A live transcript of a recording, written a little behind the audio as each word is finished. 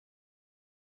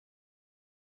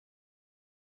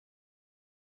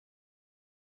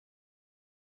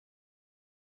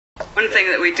One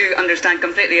thing that we do understand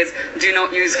completely is do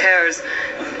not use KERS.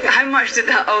 How much did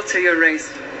that alter your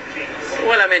race?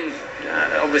 Well, I mean,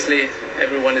 obviously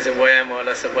everyone is aware more or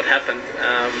less of what happened.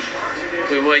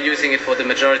 We were using it for the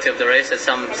majority of the race. At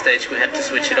some stage we had to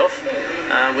switch it off,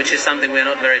 which is something we're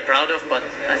not very proud of, but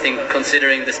I think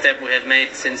considering the step we have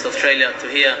made since Australia to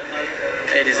here,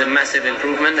 it is a massive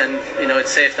improvement, and you know, it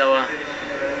saved our,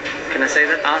 can I say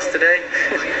that, ass today?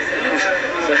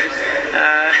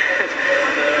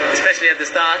 Especially at the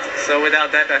start. So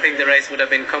without that, I think the race would have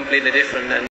been completely different. And